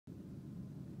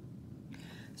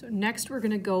So next we're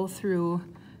going to go through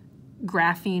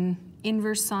graphing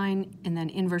inverse sine and then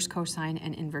inverse cosine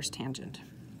and inverse tangent.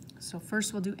 So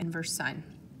first we'll do inverse sine.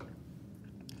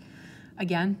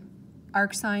 Again,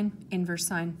 arc sine, inverse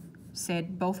sine,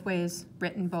 said both ways,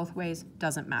 written both ways,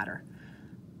 doesn't matter.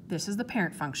 This is the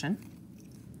parent function.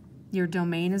 Your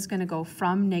domain is going to go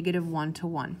from -1 to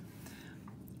 1.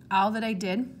 All that I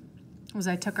did was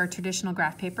I took our traditional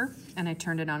graph paper and I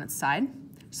turned it on its side.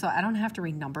 So I don't have to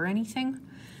renumber anything.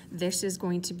 This is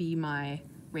going to be my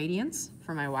radians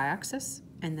for my y-axis,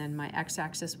 and then my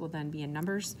x-axis will then be in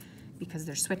numbers because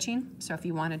they're switching. So if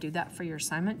you want to do that for your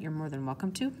assignment, you're more than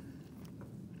welcome to.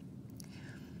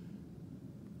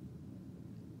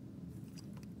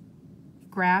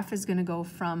 Graph is going to go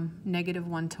from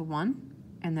 -1 to 1,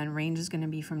 and then range is going to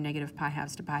be from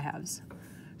 -pi-halves to pi-halves.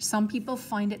 Some people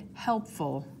find it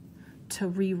helpful to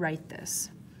rewrite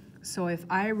this. So if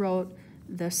I wrote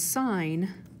the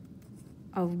sine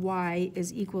of y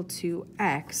is equal to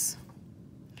x,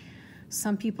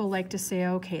 some people like to say,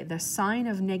 okay, the sine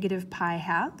of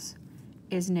 -pi-halves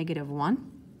is -1.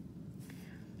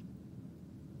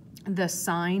 The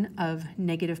sine of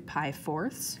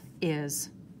 -pi-fourths is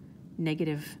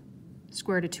 -square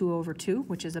root of 2 over 2,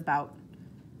 which is about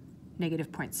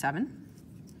 -0.7.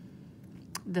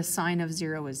 The sine of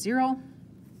 0 is 0.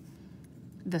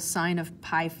 The sine of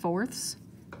pi-fourths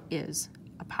is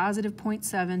a positive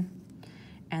 0.7.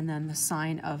 And then the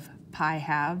sine of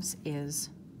pi-halves is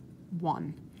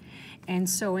 1. And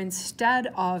so instead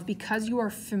of, because you are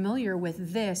familiar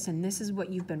with this and this is what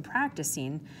you've been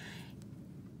practicing,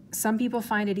 some people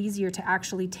find it easier to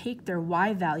actually take their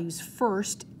y values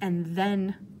first and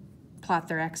then plot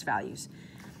their x values.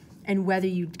 And whether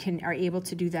you are able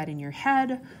to do that in your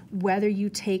head, whether you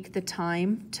take the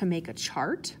time to make a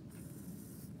chart,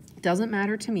 doesn't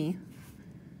matter to me.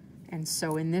 And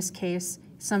so in this case,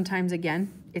 sometimes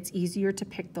again, it's easier to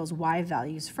pick those y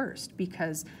values first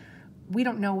because we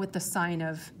don't know what the sine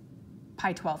of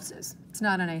pi-12ths is. It's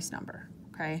not a nice number,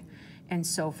 okay? And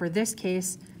so for this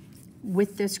case,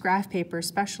 with this graph paper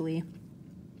especially,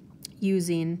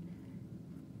 using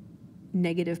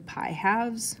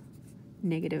 -pi-halves,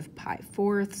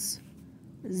 -pi-fourths,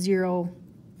 0,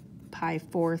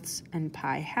 pi-fourths, and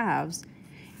pi-halves,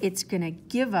 it's going to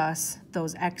give us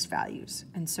those x values.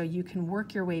 And so you can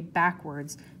work your way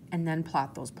backwards and then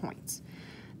plot those points.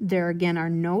 There again are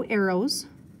no arrows.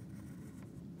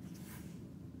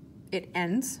 It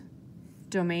ends,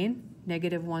 domain,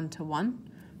 -1 to 1,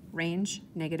 range,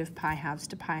 -pi-halves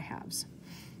to pi-halves.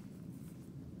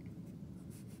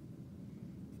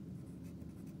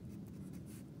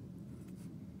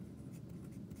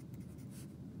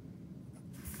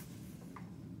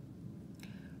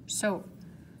 So,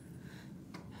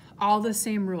 all the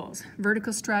same rules.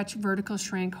 Vertical stretch, vertical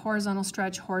shrink, horizontal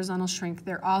stretch, horizontal shrink,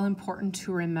 they're all important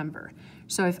to remember.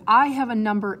 So if I have a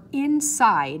number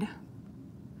inside,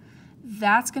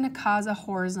 that's going to cause a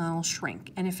horizontal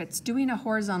shrink. And if it's doing a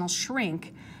horizontal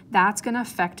shrink, that's going to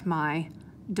affect my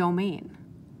domain.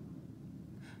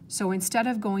 So instead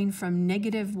of going from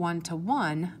 -1 to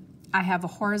 1, I have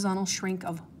a horizontal shrink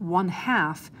of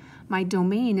 1/2. My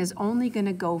domain is only going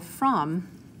to go from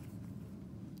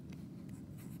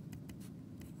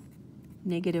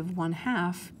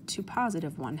 -1/2 to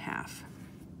 +1/2.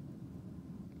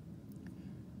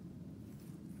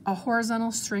 A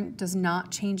horizontal shrink does not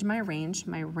change my range.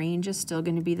 My range is still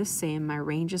going to be the same. My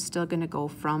range is still going to go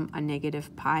from a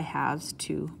 -pi-halves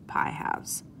to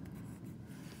pi-halves.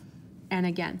 And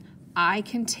again, I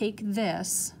can take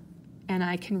this and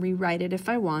I can rewrite it if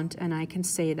I want, and I can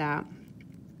say that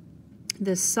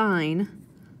the sine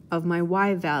of my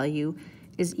y value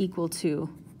is equal to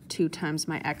 2 times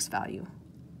my x value.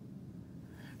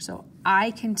 So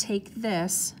I can take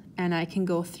this and I can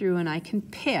go through and I can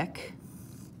pick,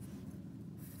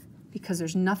 because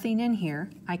there's nothing in here,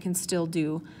 I can still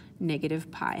do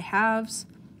 -pi-halves,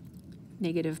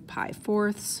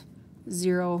 -pi-fourths,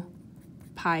 0,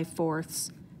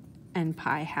 pi-fourths, and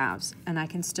pi-halves, and I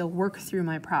can still work through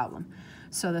my problem.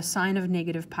 So the sine of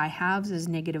 -pi-halves is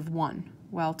 -1.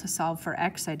 Well, to solve for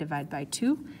x, I divide by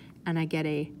 2, and I get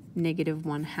a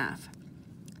 -1/2.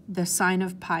 The sine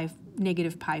of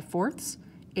 -pi-fourths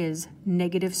is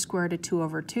 -square root of 2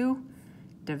 over 2,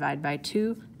 divide by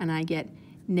 2, and I get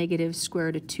 -square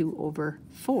root of 2 over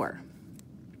 4.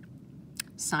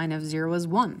 Sine of 0 is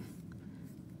 1.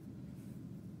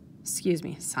 Excuse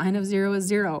me, sine of 0 is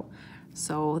 0.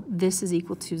 So this is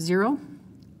equal to 0.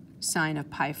 Sine of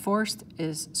pi-fourths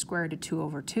is square root of 2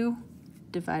 over 2,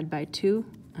 divide by 2,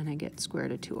 and I get square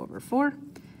root of 2 over 4.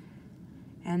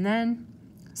 And then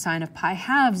sine of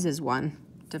pi-halves is 1,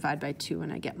 divide by 2,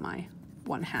 and I get my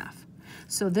 1/2.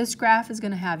 So this graph is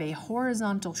going to have a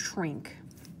horizontal shrink.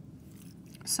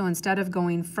 So instead of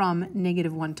going from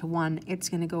 -1 to 1, it's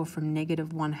going to go from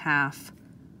 -1/2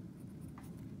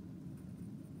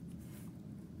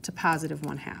 to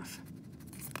 +1/2.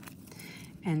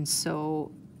 And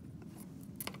so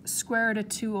square root of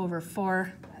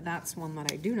 2/4, that's one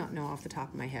that I do not know off the top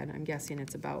of my head. I'm guessing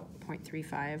it's about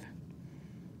 0.35.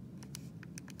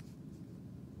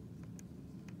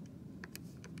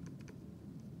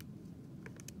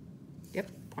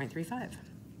 Yep, 0.35.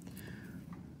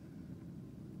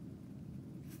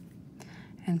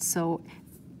 And so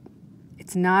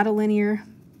it's not a linear,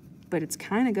 but it's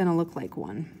kind of going to look like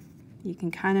one. You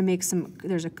can kind of make some,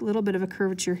 there's a little bit of a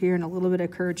curvature here and a little bit of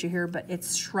curvature here, but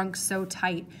it's shrunk so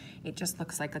tight, it just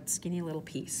looks like a skinny little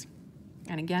piece.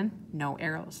 And again, no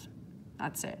arrows.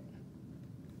 That's it.